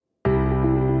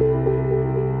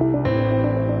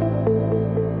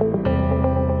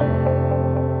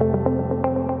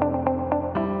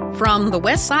From the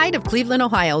west side of Cleveland,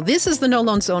 Ohio, this is the No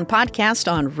Loan Zone podcast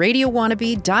on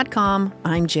RadioWannabe.com.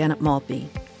 I'm Janet Maltby.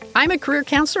 I'm a career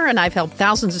counselor, and I've helped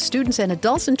thousands of students and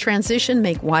adults in transition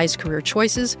make wise career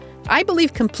choices. I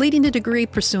believe completing a degree,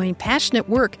 pursuing passionate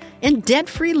work, and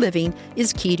debt-free living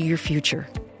is key to your future.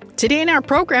 Today in our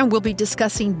program, we'll be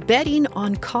discussing betting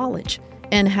on college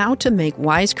and how to make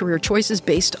wise career choices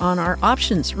based on our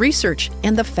options, research,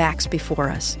 and the facts before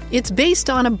us. It's based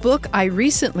on a book I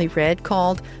recently read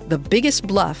called The Biggest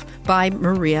Bluff by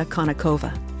Maria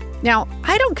Konnikova. Now,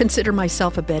 I don't consider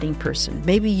myself a betting person.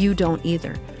 Maybe you don't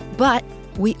either. But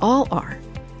we all are.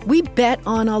 We bet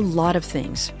on a lot of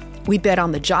things. We bet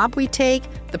on the job we take,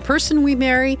 the person we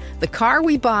marry, the car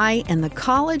we buy, and the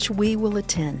college we will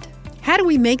attend. How do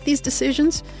we make these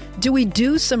decisions? Do we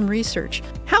do some research?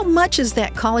 How much is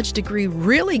that college degree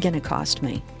really going to cost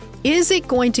me? Is it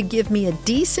going to give me a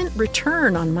decent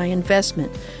return on my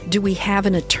investment? Do we have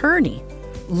an attorney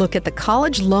look at the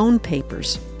college loan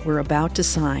papers we're about to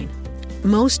sign?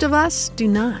 Most of us do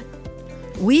not.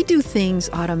 We do things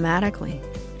automatically,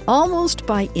 almost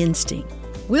by instinct.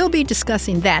 We'll be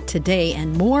discussing that today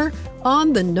and more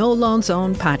on the No Loan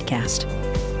Zone podcast.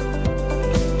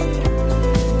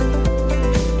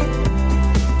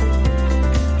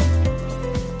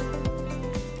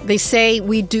 They say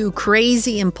we do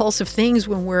crazy, impulsive things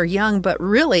when we're young, but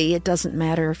really it doesn't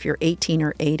matter if you're 18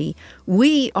 or 80.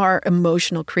 We are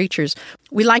emotional creatures.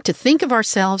 We like to think of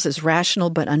ourselves as rational,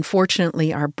 but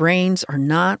unfortunately our brains are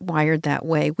not wired that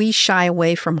way. We shy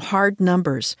away from hard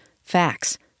numbers,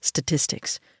 facts,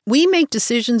 statistics. We make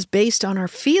decisions based on our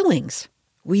feelings.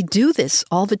 We do this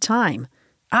all the time.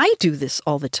 I do this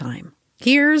all the time.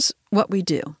 Here's what we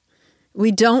do.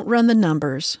 We don't run the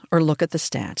numbers or look at the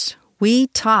stats. We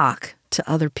talk to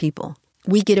other people.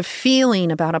 We get a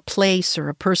feeling about a place or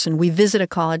a person. We visit a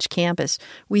college campus.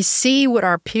 We see what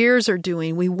our peers are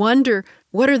doing. We wonder,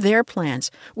 what are their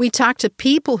plans? We talk to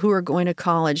people who are going to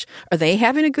college. Are they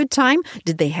having a good time?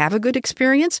 Did they have a good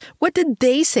experience? What did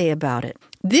they say about it?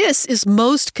 This is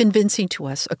most convincing to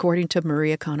us, according to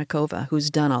Maria Konnikova, who's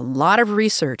done a lot of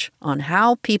research on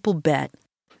how people bet.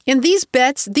 And these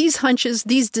bets, these hunches,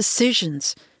 these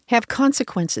decisions have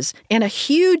consequences and a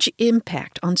huge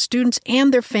impact on students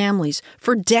and their families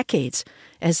for decades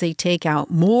as they take out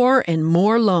more and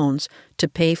more loans to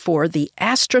pay for the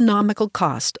astronomical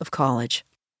cost of college.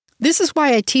 This is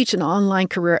why I teach an online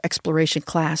career exploration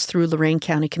class through Lorain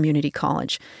County Community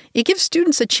College. It gives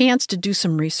students a chance to do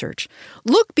some research,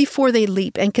 look before they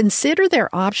leap, and consider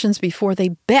their options before they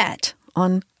bet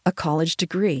on a college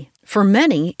degree. For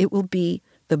many, it will be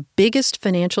the biggest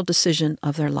financial decision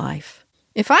of their life.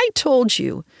 If I told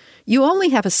you you only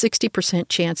have a 60%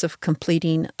 chance of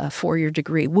completing a 4-year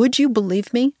degree, would you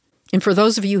believe me? And for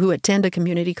those of you who attend a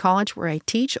community college where I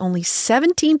teach, only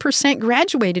 17%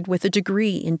 graduated with a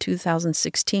degree in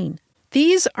 2016.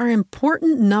 These are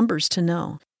important numbers to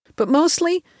know. But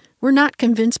mostly, we're not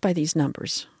convinced by these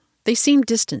numbers. They seem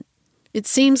distant. It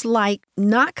seems like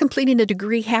not completing a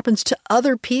degree happens to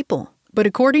other people. But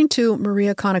according to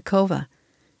Maria Konnikova,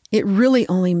 it really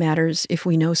only matters if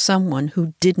we know someone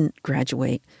who didn't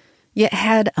graduate, yet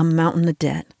had a mountain of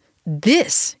debt.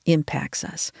 This impacts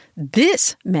us.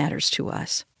 This matters to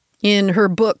us. In her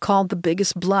book called The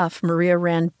Biggest Bluff, Maria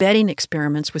ran betting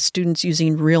experiments with students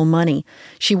using real money.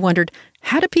 She wondered,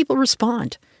 how do people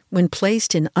respond when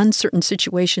placed in uncertain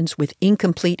situations with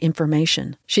incomplete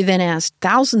information? She then asked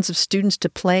thousands of students to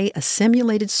play a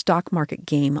simulated stock market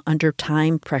game under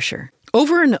time pressure.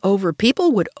 Over and over,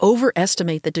 people would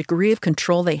overestimate the degree of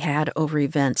control they had over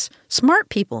events. Smart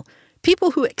people,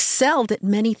 people who excelled at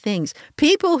many things,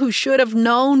 people who should have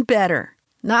known better.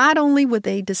 Not only would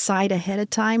they decide ahead of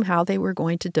time how they were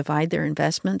going to divide their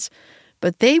investments,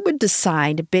 but they would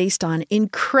decide based on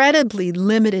incredibly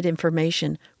limited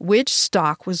information which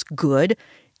stock was good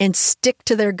and stick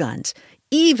to their guns,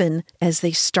 even as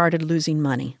they started losing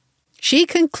money. She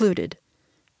concluded,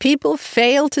 people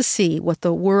fail to see what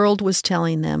the world was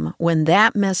telling them when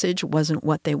that message wasn't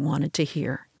what they wanted to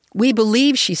hear. We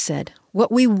believe, she said,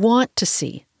 what we want to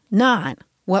see, not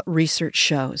what research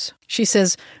shows. She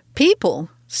says, people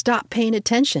stop paying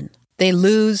attention. They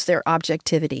lose their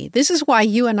objectivity. This is why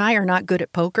you and I are not good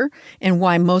at poker and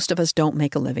why most of us don't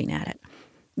make a living at it.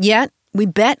 Yet, we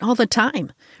bet all the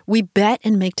time. We bet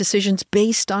and make decisions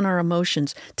based on our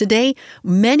emotions. Today,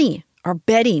 many are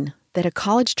betting that a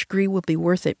college degree will be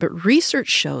worth it, but research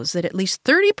shows that at least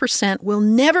 30% will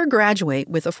never graduate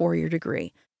with a 4-year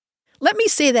degree. Let me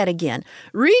say that again.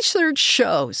 Research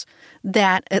shows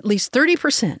that at least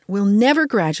 30% will never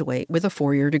graduate with a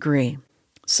 4-year degree.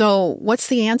 So what's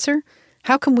the answer?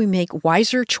 How can we make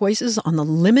wiser choices on the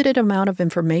limited amount of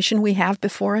information we have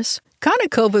before us?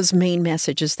 Konakova's main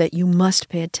message is that you must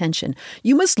pay attention.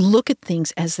 You must look at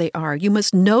things as they are. You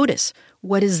must notice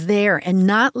what is there and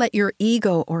not let your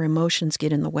ego or emotions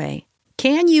get in the way.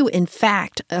 Can you, in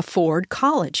fact, afford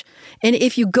college? And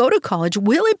if you go to college,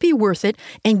 will it be worth it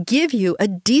and give you a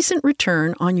decent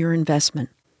return on your investment?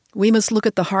 We must look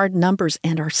at the hard numbers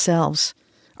and ourselves,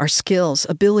 our skills,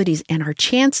 abilities, and our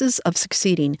chances of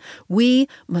succeeding. We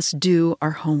must do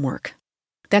our homework.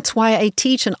 That's why I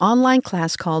teach an online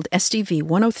class called SDV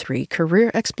 103,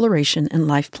 Career Exploration and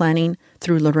Life Planning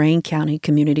through Lorain County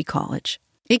Community College.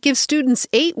 It gives students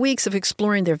 8 weeks of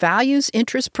exploring their values,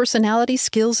 interests, personality,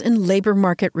 skills, and labor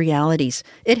market realities.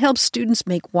 It helps students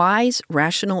make wise,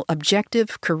 rational,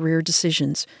 objective career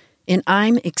decisions. And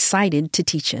I'm excited to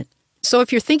teach it. So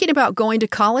if you're thinking about going to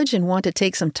college and want to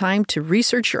take some time to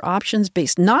research your options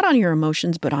based not on your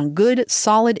emotions, but on good,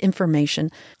 solid information,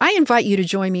 I invite you to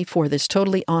join me for this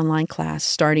totally online class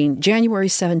starting January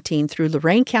 17 through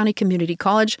Lorain County Community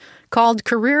College called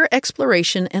Career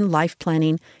Exploration and Life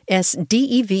Planning,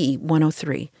 SDEV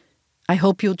 103. I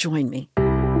hope you'll join me.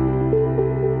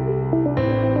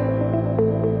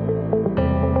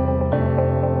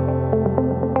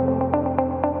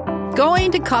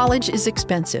 Going to college is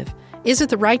expensive. Is it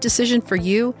the right decision for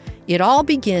you? It all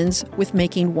begins with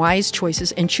making wise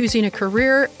choices and choosing a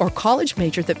career or college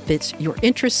major that fits your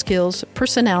interests, skills,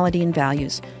 personality, and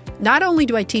values. Not only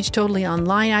do I teach totally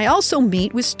online, I also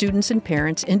meet with students and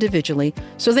parents individually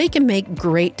so they can make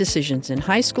great decisions in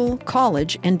high school,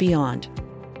 college, and beyond.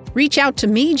 Reach out to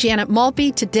me, Janet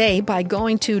Maltby, today by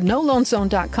going to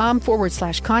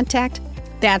noloanezone.com/contact.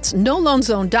 That's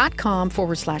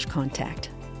noloanezone.com/contact.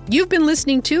 You've been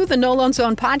listening to the No Loan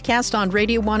Zone podcast on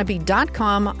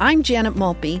RadioWannabe.com. I'm Janet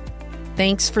Maltby.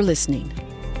 Thanks for listening.